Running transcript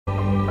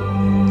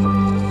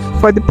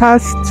For the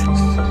past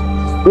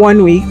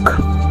 1 week,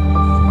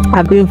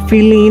 I've been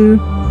feeling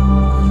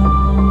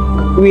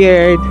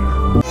weird.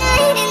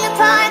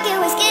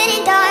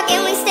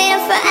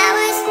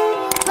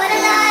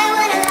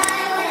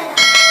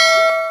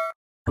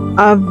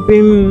 I've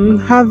been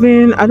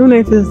having, I don't know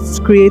if it's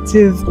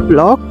creative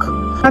block.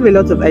 I have a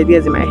lot of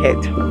ideas in my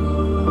head.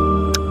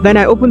 Then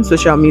I open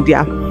social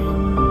media.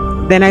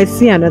 Then I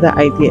see another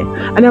idea.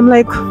 And I'm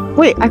like,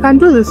 wait, I can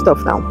do this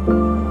stuff now.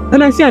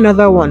 Then I see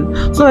another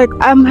one. So like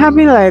I'm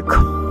having like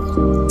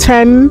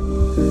 10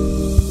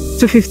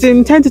 to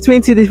 15, 10 to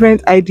 20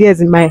 different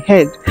ideas in my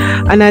head.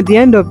 And at the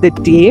end of the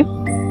day,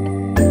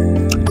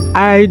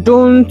 I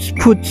don't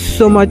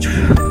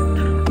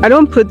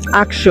put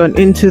action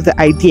into the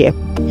idea.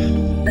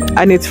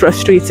 And it's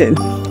frustrating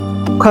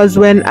because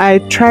when I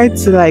try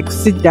to like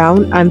sit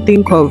down and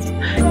think of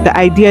the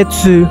idea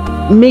to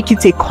make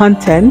it a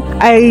content,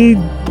 I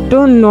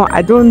don't know,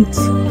 I don't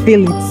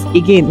feel it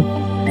again.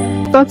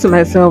 Thought to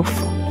myself,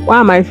 why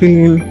am I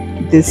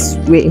feeling this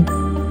way?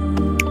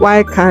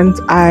 Why can't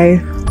I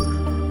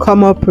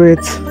come up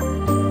with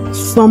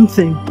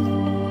something,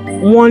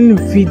 one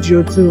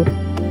video to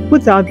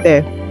put out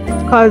there?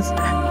 Because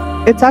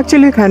it's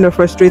actually kind of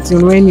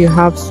frustrating when you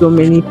have so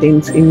many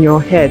things in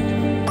your head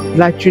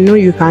that you know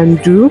you can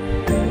do,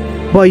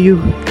 but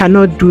you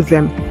cannot do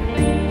them.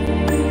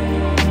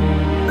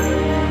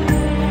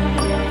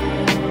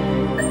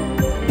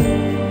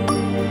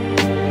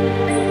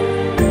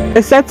 I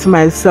said to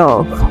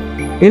myself,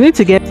 you need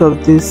to get out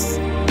of this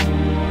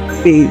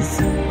phase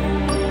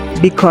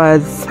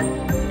because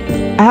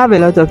I have a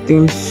lot of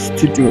things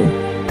to do.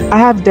 I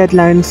have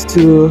deadlines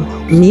to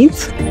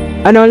meet,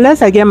 and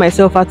unless I get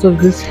myself out of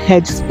this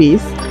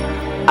headspace,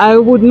 I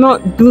would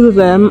not do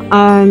them.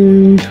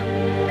 And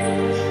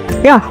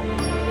yeah,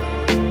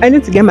 I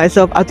need to get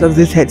myself out of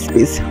this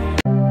headspace.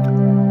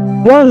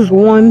 What's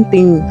one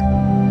thing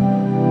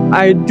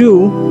I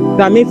do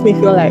that makes me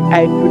feel like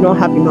I do not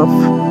have enough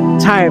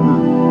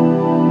time?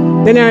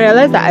 Then I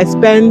realized that I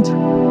spend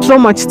so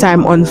much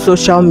time on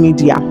social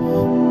media.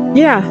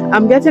 Yeah,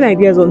 I'm getting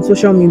ideas on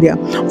social media,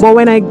 but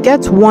when I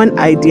get one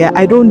idea,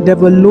 I don't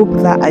develop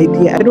that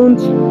idea. I don't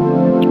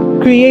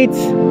create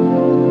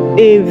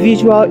a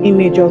visual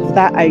image of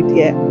that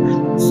idea.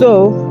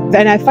 So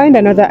then I find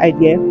another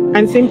idea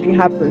and same thing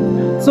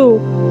happens. So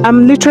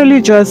I'm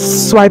literally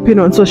just swiping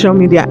on social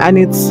media and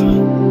it's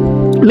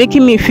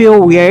making me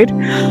feel weird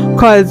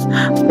because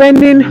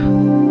spending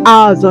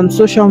hours on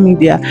social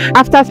media,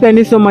 after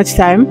spending so much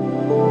time,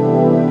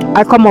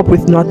 I come up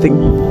with nothing.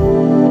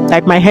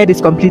 Like my head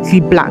is completely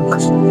blank.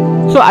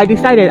 So I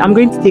decided I'm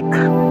going to take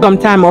some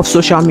time off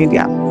social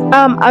media.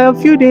 A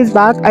few days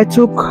back, I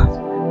took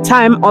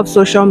time off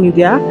social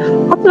media,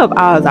 a couple of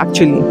hours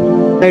actually.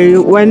 I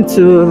went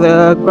to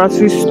the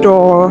grocery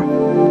store.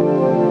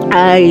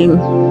 I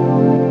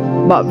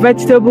bought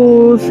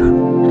vegetables,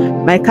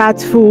 my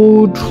cat's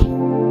food.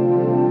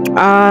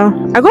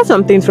 I got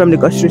some things from the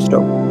grocery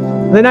store.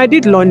 Then I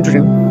did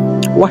laundry,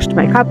 washed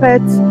my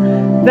carpets.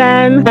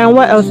 Then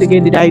what else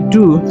again did I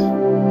do?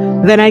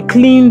 Then I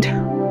cleaned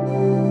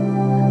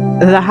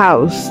the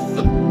house.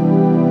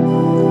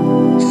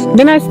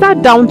 Then I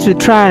sat down to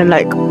try and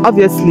like,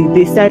 obviously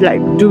they said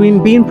like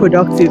being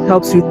productive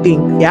helps you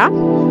think, yeah?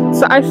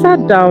 So I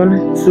sat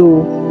down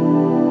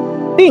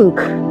to think,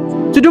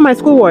 to do my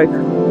schoolwork.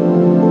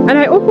 And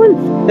I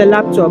opened the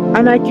laptop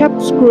and I kept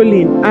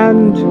scrolling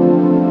and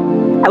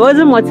I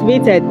wasn't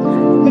motivated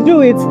to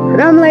do it.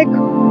 And I'm like,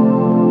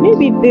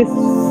 maybe this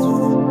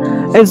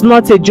is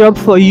not a job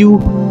for you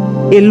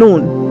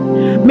alone.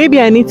 Maybe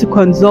I need to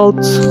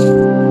consult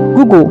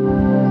Google.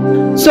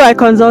 So I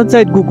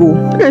consulted Google.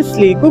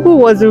 Honestly, Google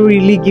wasn't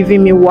really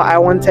giving me what I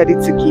wanted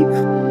it to give.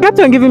 It kept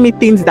on giving me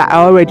things that I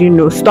already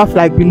know. Stuff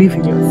like believe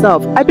in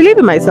yourself. I believe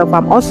in myself.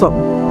 I'm awesome.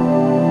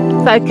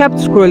 So I kept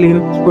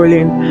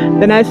scrolling.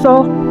 Then I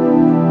saw,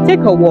 take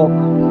a walk.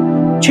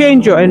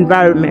 Change your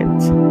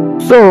environment.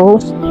 So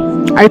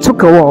I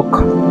took a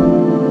walk.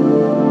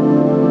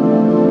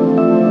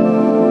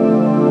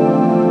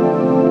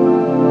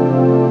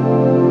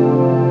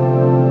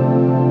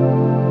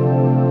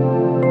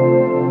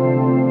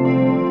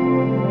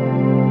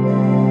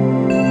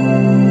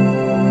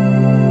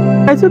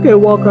 I took a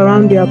walk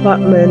around the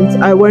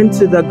apartment. I went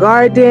to the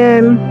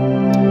garden,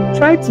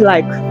 tried to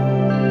like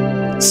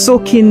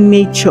soak in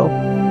nature,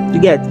 you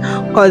get,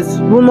 because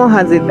rumor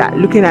has it that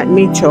looking at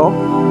nature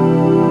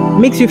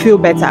makes you feel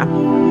better.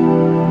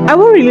 I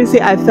won't really say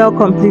I felt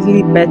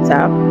completely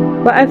better,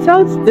 but I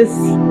felt this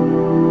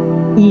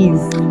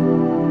ease.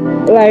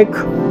 Like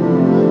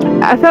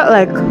I felt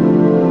like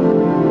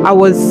I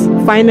was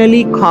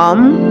finally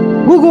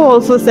calm. Google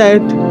also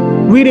said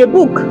read a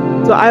book.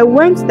 So I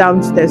went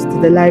downstairs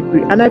to the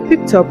library and I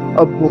picked up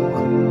a book.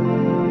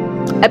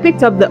 I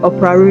picked up the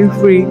Oprah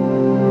Winfrey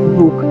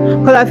book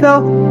because I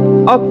felt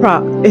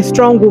Oprah, a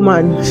strong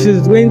woman,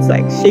 she's going to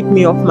like shake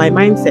me off my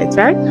mindset,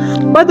 right?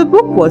 But the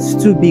book was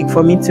too big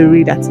for me to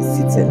read at a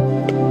sitting.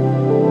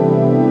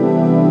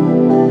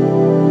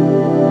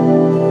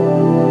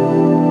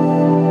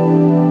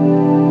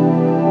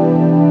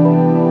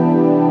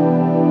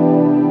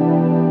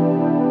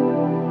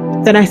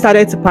 Then I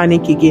started to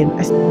panic again.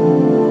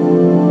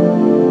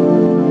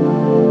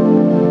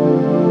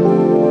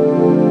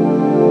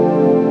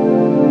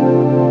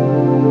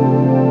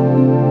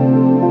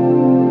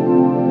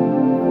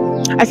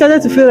 I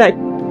started to feel like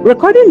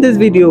recording this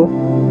video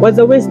was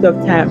a waste of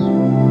time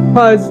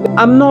because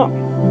I'm not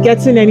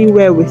getting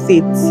anywhere with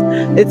it.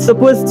 It's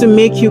supposed to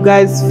make you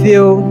guys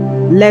feel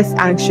less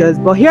anxious,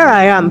 but here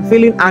I am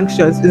feeling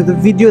anxious in the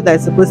video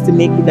that's supposed to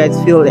make you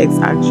guys feel less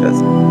anxious.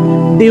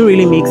 Didn't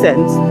really make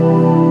sense.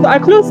 So I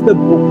closed the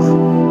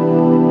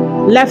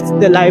book, left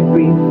the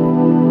library.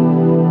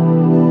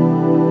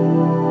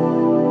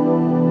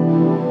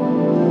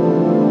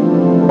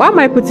 Why am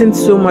I putting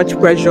so much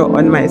pressure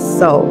on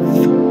myself?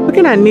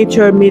 Looking at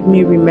nature made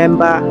me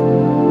remember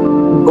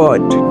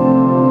God.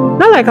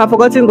 Not like I've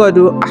forgotten God,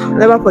 though.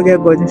 Never forget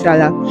God,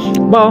 inshallah.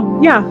 But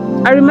yeah,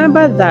 I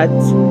remember that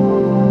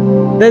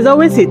there's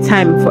always a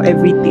time for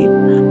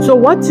everything. So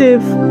what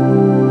if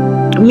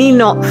me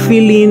not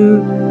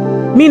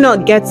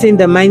getting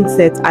the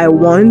mindset I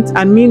want,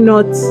 and me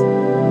not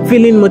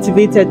feeling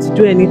motivated to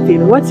do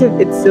anything? What if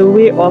it's a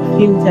way of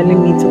him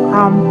telling me to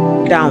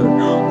calm down?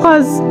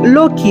 Because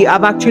low-key,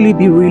 I've actually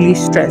been really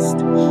stressed.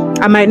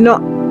 I might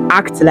not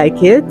act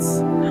like it,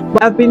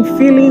 but I've been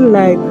feeling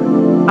like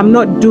I'm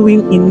not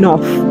doing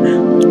enough.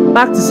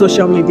 Back to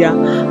social media,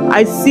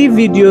 I see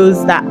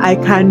videos that I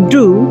can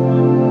do,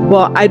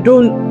 but I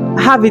don't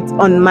have it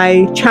on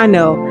my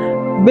channel.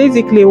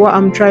 Basically, what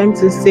I'm trying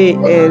to say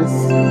is,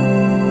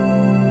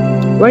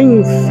 when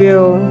you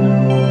feel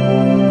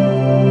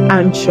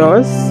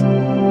anxious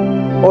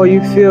or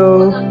you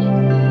feel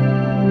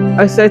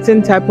a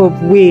certain type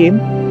of way,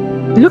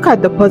 look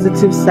at the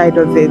positive side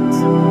of it.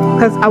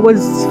 Because I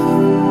was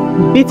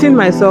beating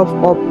myself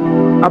up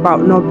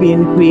about not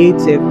being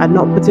creative and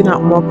not putting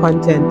out more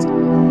content.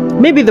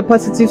 Maybe the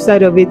positive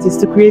side of it is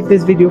to create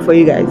this video for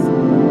you guys.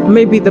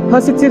 Maybe the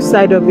positive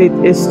side of it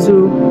is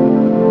to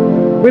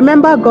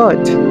remember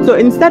God. So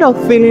instead of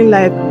feeling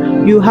like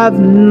you have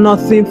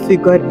nothing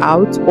figured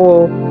out,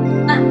 or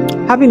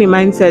having a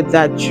mindset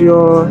that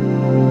you're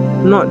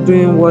not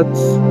doing what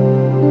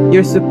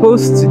you're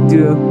supposed to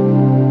do,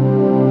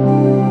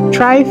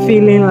 try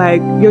feeling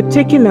like you're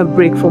taking a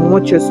break from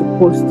what you're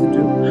supposed to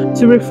do,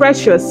 to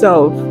refresh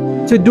yourself,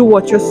 to do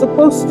what you're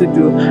supposed to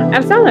do.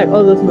 I sound like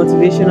all those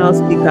motivational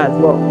speakers.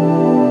 Well,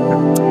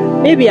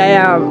 maybe I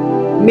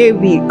am,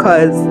 maybe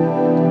because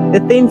the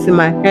things in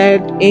my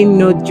head ain't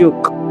no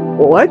joke.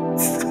 What?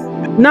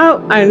 Now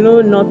I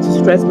know not to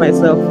stress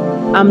myself.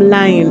 I'm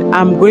lying.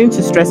 I'm going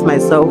to stress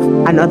myself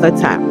another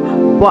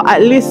time. But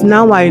at least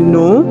now I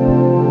know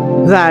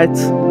that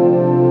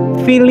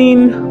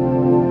feeling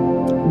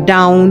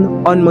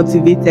down,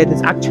 unmotivated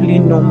is actually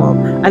normal,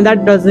 and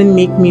that doesn't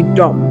make me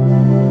dumb.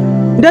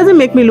 It doesn't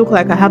make me look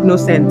like I have no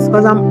sense,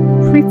 because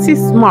I'm pretty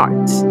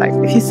smart. Like,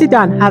 if you sit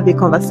down and have a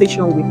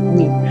conversation with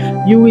me,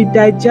 you will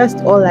digest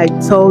all I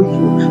tell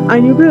you,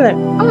 and you'll be like,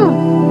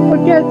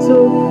 forget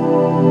to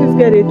please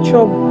get a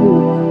chop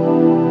book.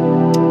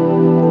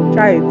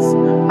 Try it.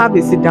 Have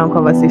a sit down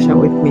conversation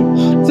with me.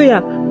 So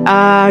yeah,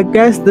 I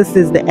guess this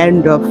is the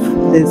end of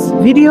this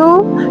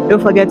video.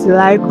 Don't forget to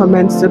like,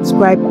 comment,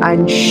 subscribe,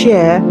 and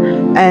share,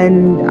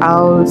 and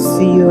I'll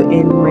see you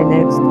in my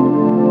next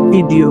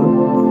video.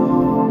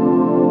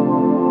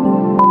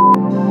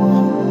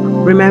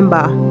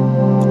 Remember,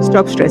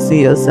 stop stressing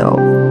yourself.